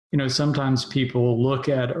Sometimes people look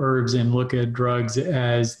at herbs and look at drugs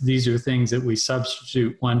as these are things that we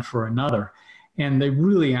substitute one for another, and they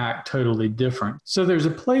really act totally different. So there's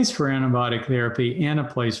a place for antibiotic therapy and a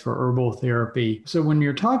place for herbal therapy. So when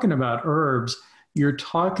you're talking about herbs, you're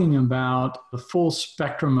talking about the full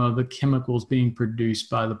spectrum of the chemicals being produced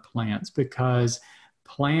by the plants, because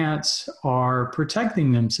plants are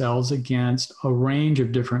protecting themselves against a range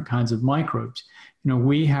of different kinds of microbes.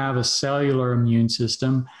 We have a cellular immune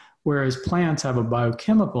system, whereas plants have a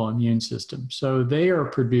biochemical immune system. So they are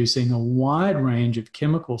producing a wide range of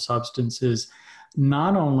chemical substances,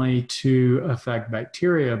 not only to affect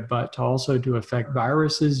bacteria, but also to affect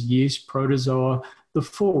viruses, yeast, protozoa, the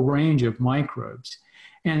full range of microbes.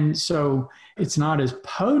 And so it's not as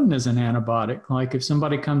potent as an antibiotic. Like if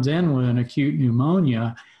somebody comes in with an acute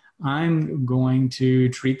pneumonia, I'm going to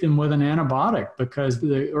treat them with an antibiotic because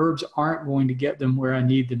the herbs aren't going to get them where I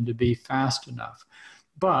need them to be fast enough.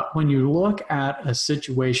 But when you look at a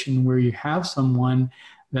situation where you have someone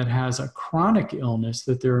that has a chronic illness,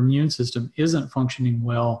 that their immune system isn't functioning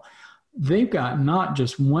well, they've got not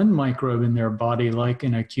just one microbe in their body like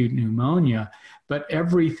an acute pneumonia, but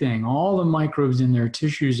everything, all the microbes in their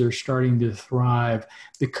tissues are starting to thrive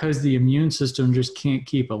because the immune system just can't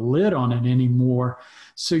keep a lid on it anymore.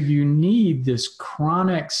 So you need this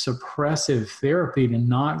chronic suppressive therapy to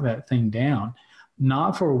knock that thing down,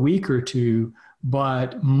 not for a week or two,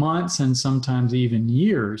 but months and sometimes even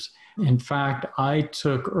years. In fact, I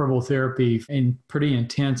took herbal therapy in pretty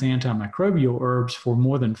intense antimicrobial herbs for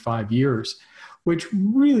more than 5 years, which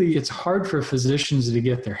really, it's hard for physicians to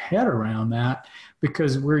get their head around that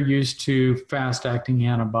because we're used to fast-acting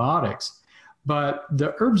antibiotics. But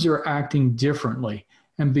the herbs are acting differently.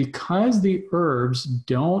 And because the herbs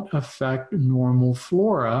don't affect normal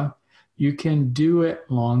flora, you can do it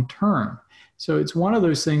long-term. So it's one of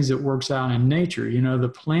those things that works out in nature. The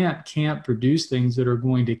plant can't produce things that are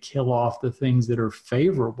going to kill off the things that are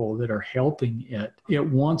favorable, that are helping it. It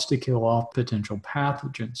wants to kill off potential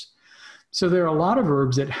pathogens. So there are a lot of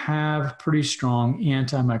herbs that have pretty strong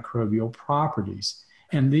antimicrobial properties.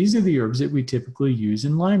 And these are the herbs that we typically use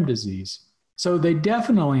in Lyme disease. So they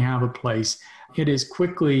definitely have a place. It is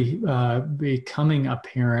quickly becoming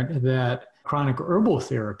apparent that chronic herbal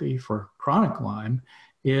therapy for chronic Lyme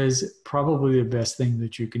is probably the best thing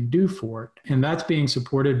that you can do for it. And that's being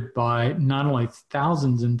supported by not only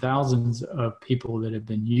thousands and thousands of people that have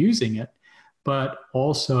been using it, but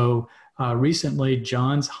also recently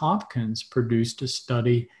Johns Hopkins produced a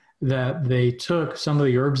study that they took some of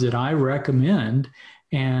the herbs that I recommend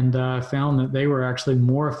and found that they were actually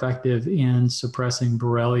more effective in suppressing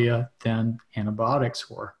Borrelia than antibiotics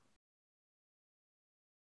were.